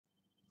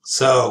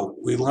So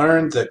we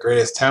learned that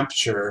greatest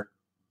temperature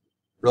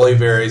really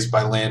varies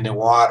by land and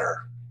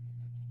water.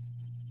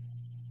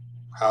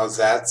 How is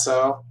that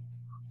so?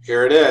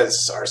 Here it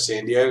is, our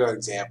San Diego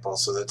example.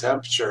 So the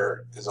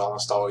temperature is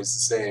almost always the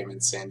same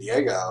in San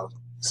Diego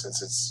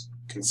since it's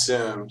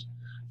consumed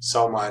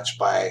so much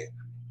by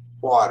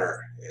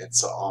water.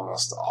 It's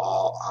almost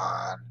all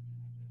on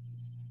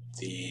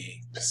the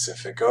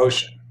Pacific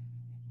Ocean.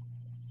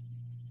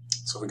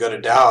 So if we go to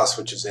Dallas,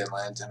 which is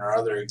inland, and our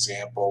other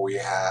example we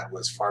had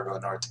was Fargo,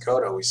 North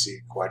Dakota, we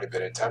see quite a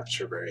bit of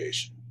temperature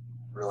variation.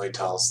 Really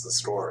tells the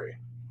story.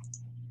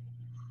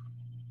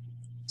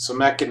 So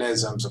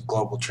mechanisms of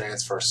global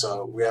transfer.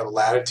 So we have a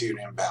latitude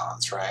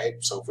imbalance, right?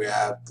 So if we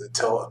have the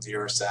tilt of the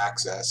Earth's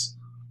axis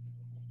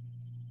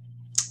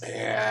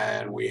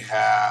and we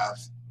have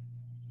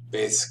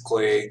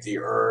basically the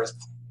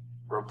Earth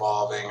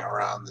revolving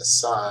around the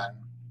sun,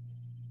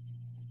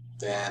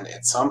 then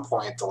at some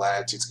point the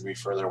latitude's going to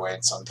be further away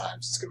and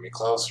sometimes it's going to be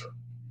closer.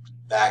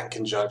 That in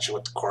conjunction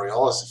with the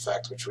Coriolis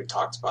effect, which we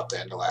talked about at the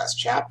end of last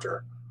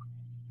chapter,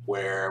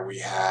 where we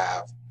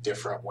have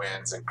different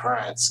winds and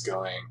currents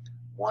going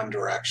one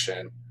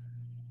direction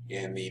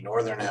in the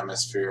northern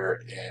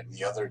hemisphere and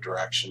the other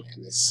direction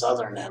in the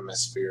southern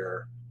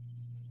hemisphere,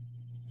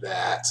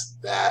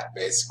 that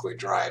basically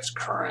drives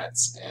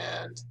currents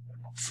and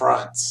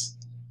fronts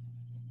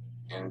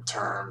in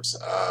terms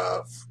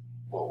of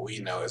what we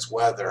know as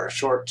weather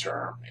short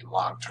term, and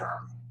long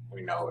term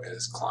we know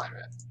as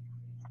climate.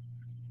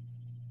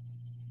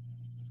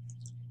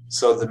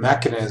 So the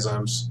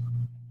mechanisms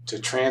to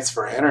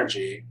transfer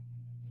energy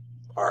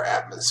are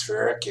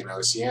atmospheric and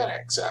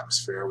oceanic.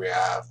 Atmosphere, we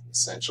have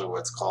essentially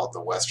what's called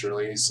the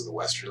westerlies, so the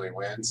westerly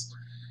winds.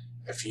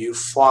 If you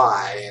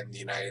fly in the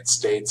United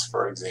States,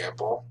 for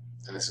example,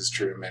 and this is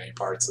true in many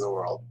parts of the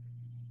world,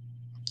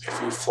 if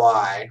you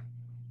fly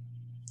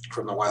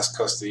from the west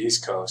coast to the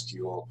east coast,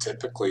 you will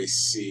typically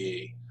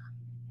see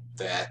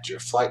that your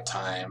flight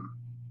time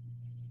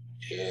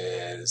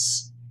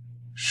is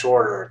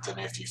shorter than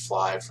if you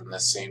fly from the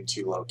same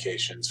two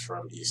locations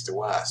from east to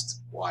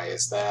west. Why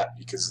is that?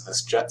 Because of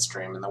this jet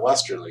stream in the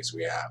westerlies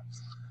we have.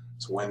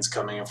 So winds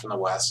coming in from the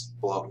west,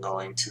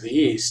 going to the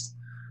east.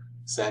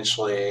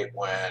 Essentially,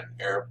 when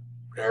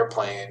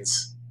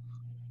airplanes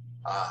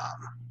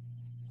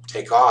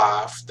take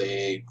off,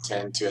 they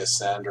tend to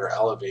ascend or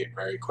elevate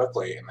very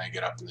quickly, and they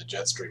get up in the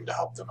jet stream to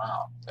help them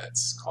out.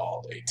 That's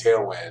called a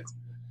tailwind.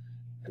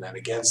 And then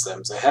against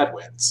them is a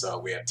headwind. So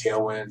we have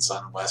tailwinds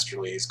on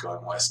westerlies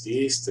going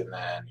west-east, and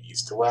then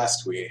east to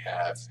west we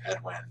have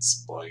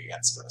headwinds blowing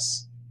against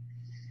us.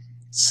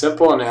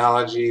 Simple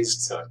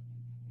analogies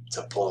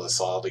to pull this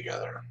all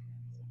together.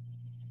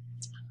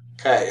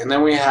 Okay, and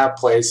then we have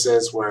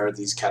places where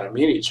these kind of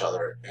meet each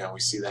other, and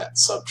we see that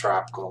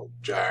subtropical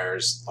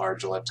gyres,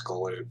 large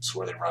elliptical loops,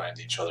 where they run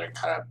into each other and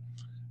kind of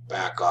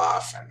back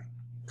off and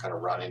kind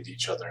of run into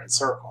each other in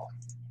circle.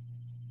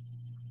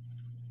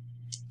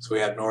 So we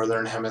have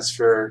northern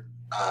hemisphere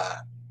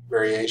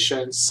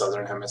variations,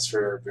 southern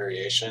hemisphere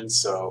variations.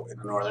 So in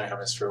the northern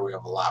hemisphere we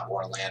have a lot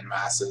more land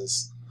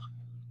masses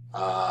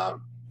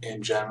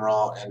in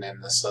general, and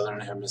in the southern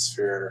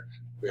hemisphere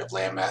we have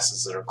land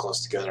masses that are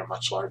close together,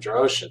 much larger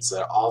oceans.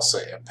 That also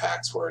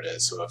impacts where it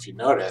is. So if you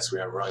notice, we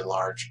have really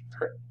large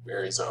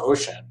areas of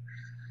ocean.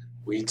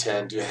 We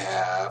tend to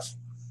have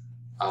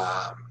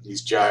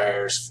these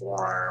gyres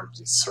form,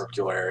 these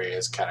circular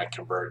areas kind of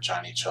converge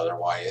on each other.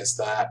 Why is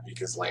that?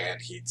 Because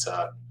land heats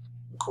up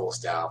and cools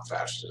down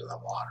faster than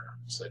water.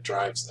 So it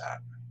drives that.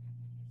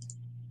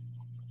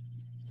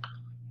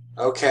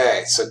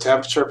 Okay, so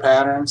temperature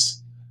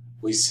patterns.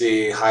 We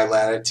see high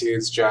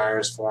latitudes,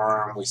 gyres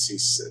form. We see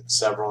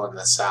several in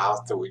the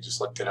south that we just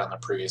looked at on the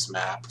previous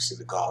map. We see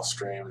the Gulf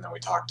Stream, and then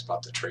we talked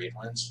about the trade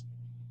winds.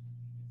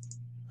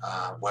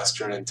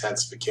 Western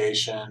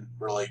intensification,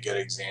 really good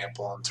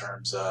example in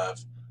terms of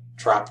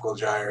tropical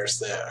gyres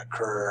that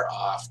occur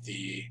off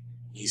the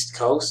east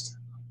coast.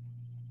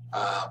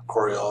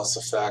 Coriolis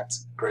effect,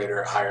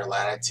 higher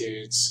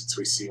latitudes, since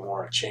we see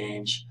more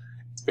change.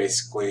 It's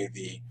basically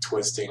the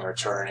twisting or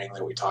turning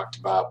that we talked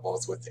about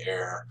both with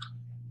air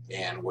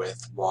and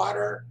with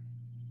water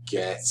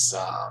gets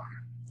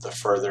the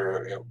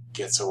further it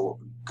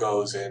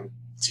goes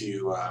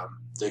into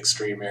the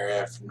extreme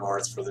area from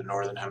north for the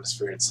northern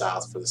hemisphere and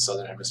south for the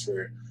southern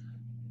hemisphere,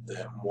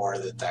 the more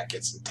that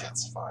gets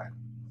intensified.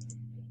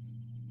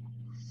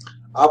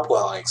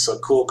 Upwelling, so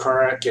cool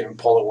current getting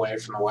pulled away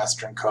from the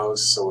western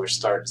coast, so we're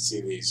starting to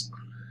see these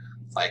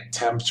like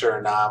temperature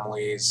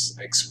anomalies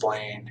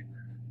explained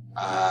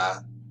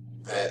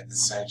that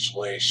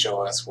essentially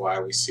show us why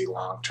we see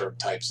long-term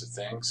types of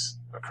things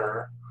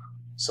occur.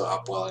 So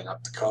upwelling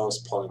up the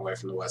coast, pulling away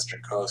from the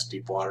western coast,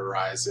 deep water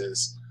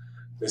rises.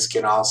 This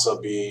can also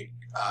be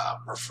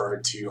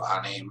referred to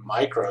on a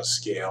micro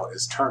scale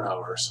as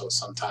turnover. So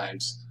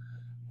sometimes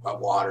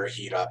water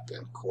heat up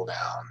and cool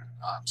down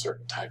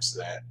certain types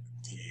of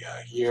the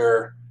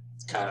year.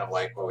 It's kind of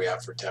like what we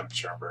have for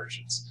temperature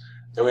inversions.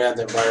 Then we have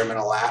the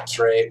environmental lapse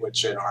rate,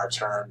 which in our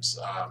terms,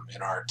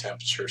 in our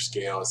temperature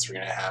scale, is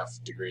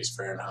 3.5 degrees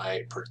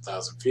Fahrenheit per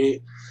 1,000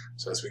 feet.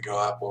 So as we go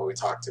up, what we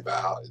talked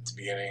about at the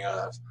beginning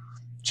of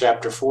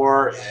Chapter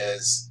 4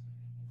 is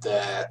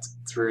that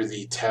through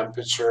the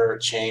temperature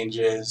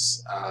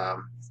changes,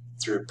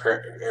 through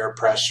air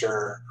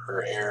pressure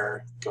or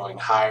air going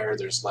higher,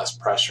 there's less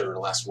pressure or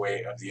less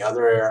weight of the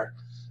other air.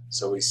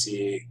 So we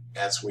see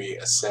as we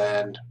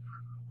ascend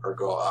or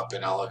go up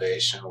in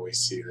elevation, we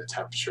see the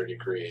temperature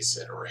decrease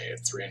at a rate of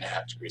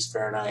 3.5 degrees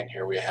Fahrenheit.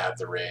 Here we have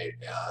the rate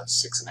of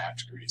 6.5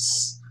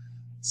 degrees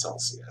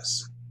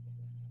Celsius.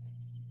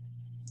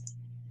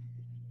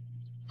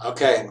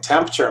 Okay, and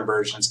temperature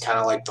inversion is kind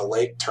of like the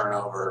lake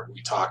turnover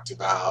we talked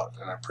about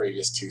in our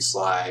previous 2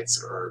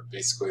 slides, or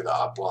basically the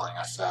upwelling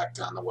effect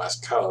on the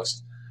west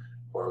coast,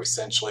 where we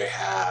essentially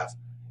have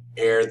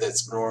air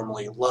that's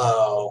normally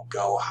low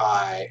go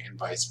high and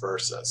vice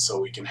versa. So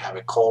we can have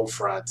a cold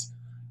front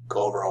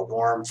go over a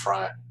warm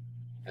front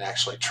and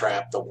actually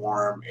trap the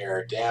warm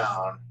air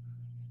down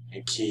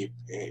and keep,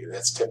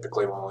 that's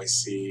typically when we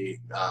see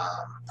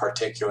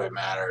particulate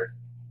matter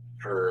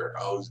or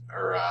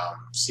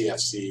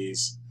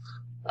CFCs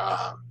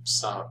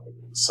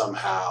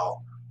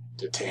somehow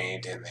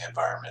detained in the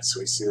environment. So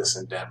we see this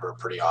in Denver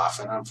pretty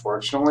often,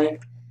 unfortunately.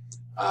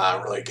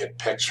 Really good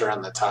picture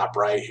on the top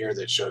right here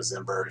that shows the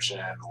inversion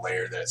and the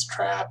layer that's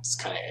trapped. It's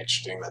kind of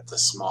interesting that the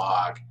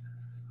smog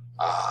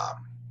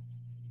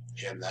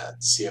in the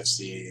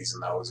CFCs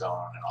and the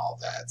ozone and all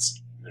that,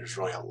 there's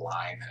really a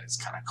line that it's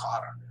kind of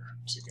caught under.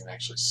 So you can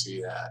actually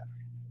see that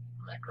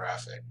in that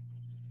graphic.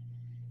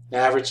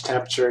 Average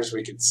temperatures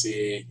we can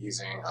see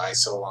using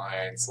ISO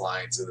lines,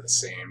 lines of the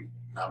same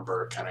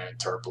number kind of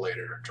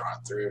interpolated or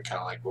drawn through, kind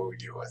of like what we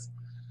do with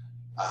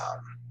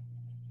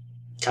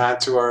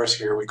contours.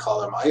 Here we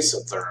call them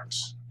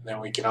isotherms. Then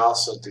we can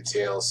also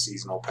detail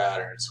seasonal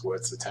patterns.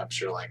 What's the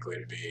temperature likely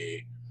to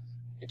be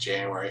in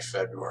January,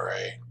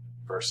 February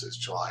versus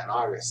July and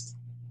August?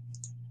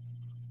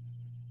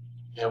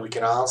 And we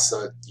can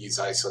also use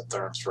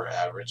isotherms for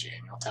average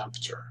annual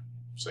temperature.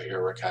 So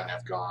here we're kind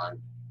of going,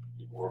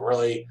 we're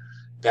really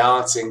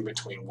balancing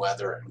between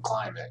weather and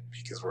climate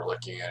because we're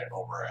looking at it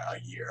over a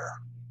year.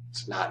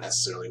 It's not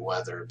necessarily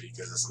weather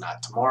because it's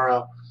not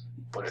tomorrow,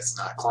 but it's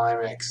not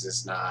climate because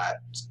it's not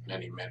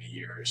many, many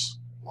years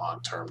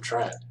long-term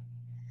trend.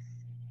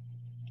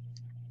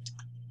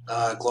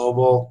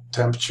 Global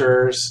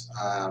temperatures,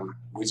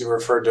 we do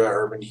refer to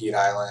urban heat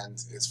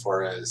island as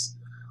far as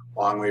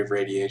long-wave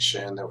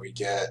radiation that we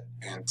get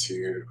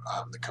into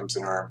that comes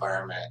in our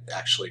environment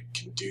actually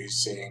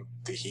conducing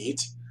the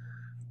heat.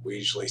 We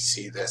usually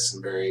see this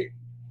in very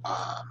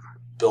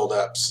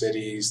built-up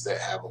cities that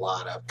have a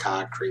lot of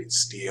concrete,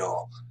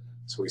 steel.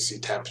 So we see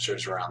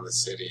temperatures around the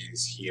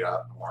cities heat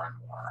up more and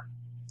more.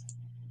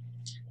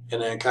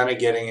 And then kind of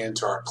getting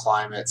into our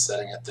climate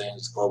setting of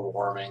things, global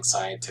warming,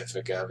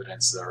 scientific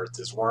evidence the Earth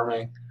is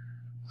warming.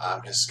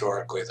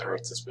 Historically, the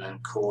Earth has been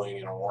cooling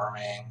and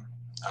warming,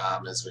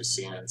 as we've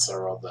seen in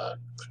several of the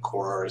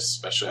cores,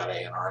 especially out of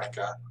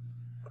Antarctica.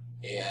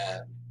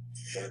 And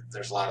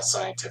there's a lot of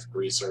scientific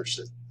research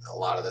that a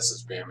lot of this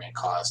is being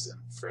caused and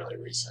fairly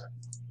recent.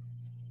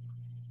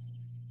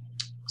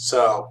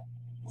 So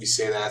we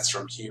say that's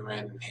from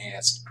human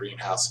enhanced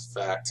greenhouse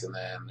effect, and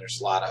then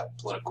there's a lot of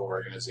political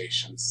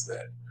organizations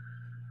that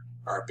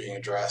are being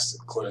addressed,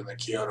 including the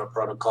Kyoto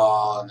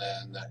Protocol and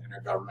then the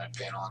Intergovernmental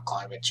Panel on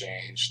Climate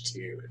Change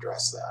to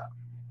address that.